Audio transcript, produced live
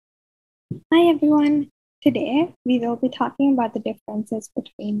Hi everyone. Today we will be talking about the differences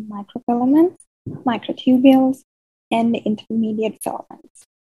between microfilaments, microtubules, and intermediate filaments.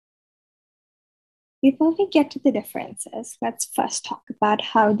 Before we get to the differences, let's first talk about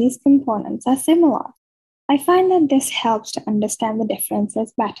how these components are similar. I find that this helps to understand the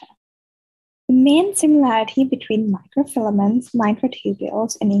differences better. The main similarity between microfilaments,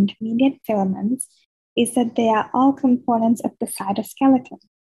 microtubules, and intermediate filaments is that they are all components of the cytoskeleton.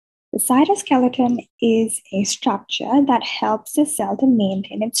 The cytoskeleton is a structure that helps the cell to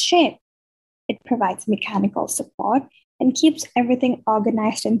maintain its shape. It provides mechanical support and keeps everything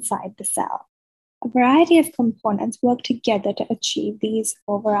organized inside the cell. A variety of components work together to achieve these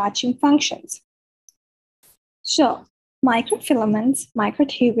overarching functions. So, microfilaments,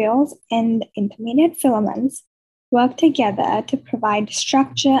 microtubules, and intermediate filaments work together to provide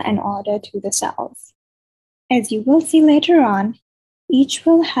structure and order to the cells. As you will see later on, each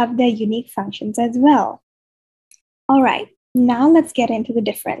will have their unique functions as well. All right, now let's get into the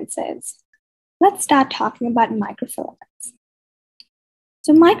differences. Let's start talking about microfilaments.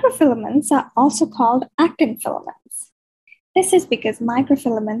 So microfilaments are also called actin filaments. This is because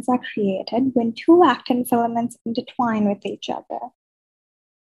microfilaments are created when two actin filaments intertwine with each other.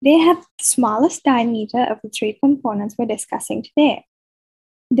 They have the smallest diameter of the three components we're discussing today.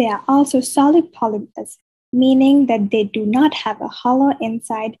 They are also solid polymers, meaning that they do not have a hollow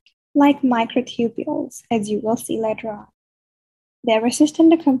inside like microtubules, as you will see later on. They're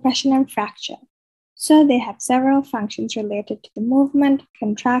resistant to compression and fracture, so they have several functions related to the movement,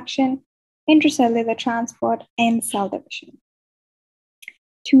 contraction, intracellular transport, and cell division.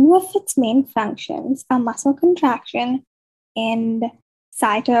 Two of its main functions are muscle contraction and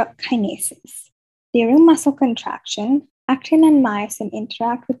cytokinesis. During muscle contraction, actin and myosin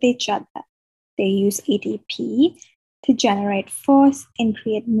interact with each other. They use ATP to generate force and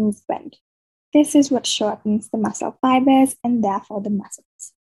create movement. This is what shortens the muscle fibers and therefore the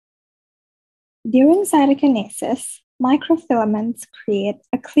muscles. During cytokinesis, microfilaments create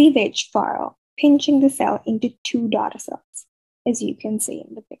a cleavage furrow, pinching the cell into two daughter cells, as you can see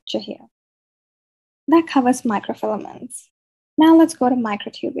in the picture here. That covers microfilaments. Now let's go to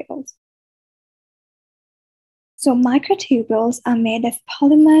microtubules. So microtubules are made of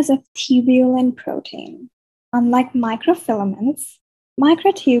polymers of tubule and protein. Unlike microfilaments,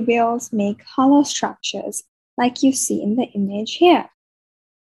 microtubules make hollow structures like you see in the image here.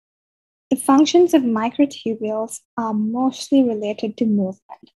 The functions of microtubules are mostly related to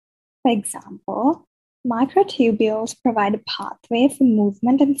movement. For example, microtubules provide a pathway for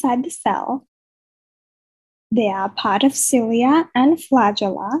movement inside the cell. They are part of cilia and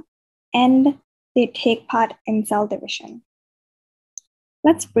flagella, and they take part in cell division.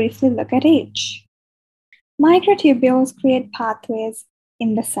 Let's briefly look at each. Microtubules create pathways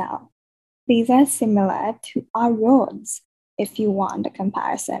in the cell. These are similar to our roads, if you want a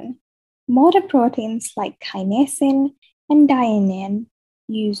comparison. Motor proteins like kinesin and dynein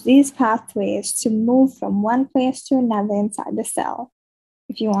use these pathways to move from one place to another inside the cell.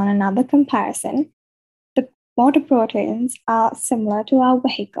 If you want another comparison, the motor proteins are similar to our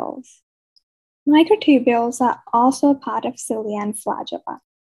vehicles. Microtubules are also part of cilia and flagella.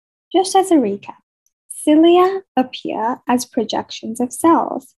 Just as a recap, cilia appear as projections of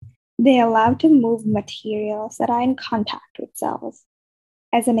cells. They allow to move materials that are in contact with cells.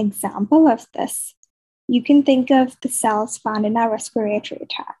 As an example of this, you can think of the cells found in our respiratory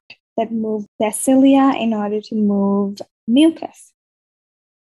tract that move their cilia in order to move mucus.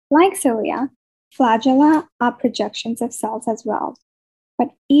 Like cilia, flagella are projections of cells as well,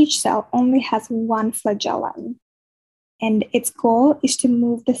 but each cell only has one flagellum, and its goal is to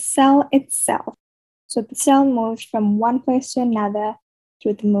move the cell itself. So the cell moves from one place to another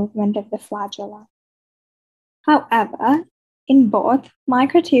through the movement of the flagella. However, in both,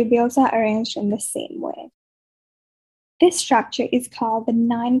 microtubules are arranged in the same way. This structure is called the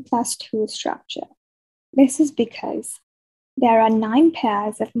 9+2 structure. This is because there are 9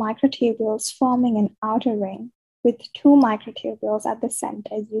 pairs of microtubules forming an outer ring with 2 microtubules at the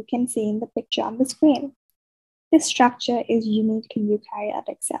center, as you can see in the picture on the screen. This structure is unique to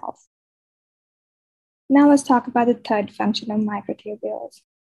eukaryotic cells. Now let's talk about the third function of microtubules.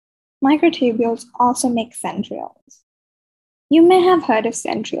 Microtubules also make centrioles. You may have heard of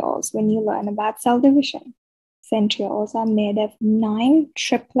centrioles when you learn about cell division. Centrioles are made of 9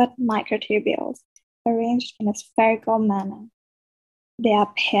 triplet microtubules arranged in a spherical manner. They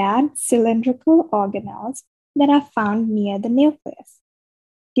are paired cylindrical organelles that are found near the nucleus.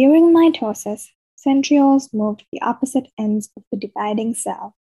 During mitosis, centrioles move to the opposite ends of the dividing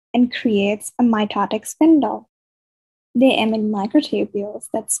cell and creates a mitotic spindle. They emit microtubules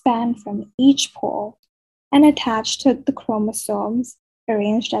that span from each pore and attach to the chromosomes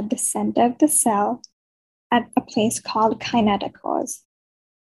arranged at the center of the cell at a place called kinetochores.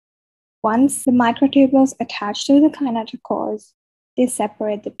 Once the microtubules attach to the kinetochores, they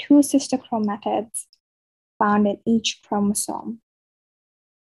separate the two sister chromatids found in each chromosome.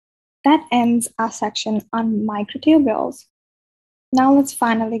 That ends our section on microtubules. Now let's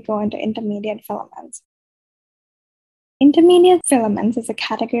finally go into intermediate filaments. Intermediate filaments is a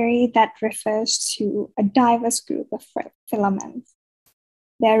category that refers to a diverse group of filaments.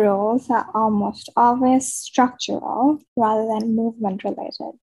 Their roles are almost always structural rather than movement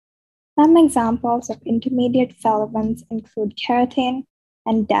related. Some examples of intermediate filaments include keratin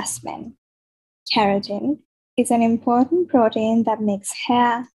and desmin. Keratin is an important protein that makes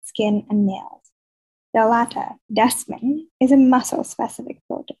hair, skin, and nails. The latter, desmin, is a muscle-specific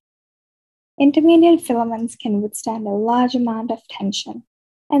protein. Intermediate filaments can withstand a large amount of tension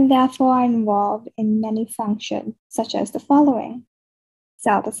and therefore are involved in many functions, such as the following: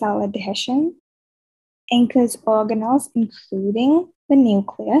 cell-to-cell adhesion, anchors organelles including the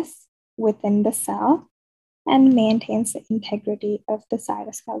nucleus within the cell, and maintains the integrity of the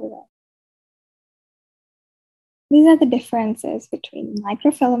cytoskeleton. These are the differences between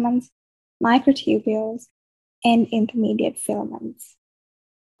microfilaments, microtubules, and intermediate filaments.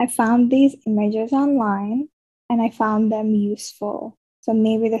 I found these images online and I found them useful, so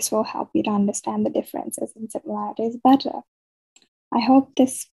maybe this will help you to understand the differences and similarities better. I hope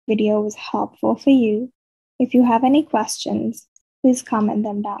this video was helpful for you. If you have any questions, please comment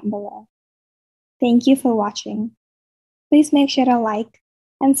them down below. Thank you for watching. Please make sure to like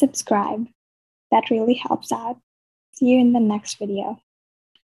and subscribe. That really helps out. See you in the next video.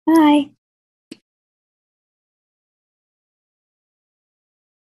 Bye!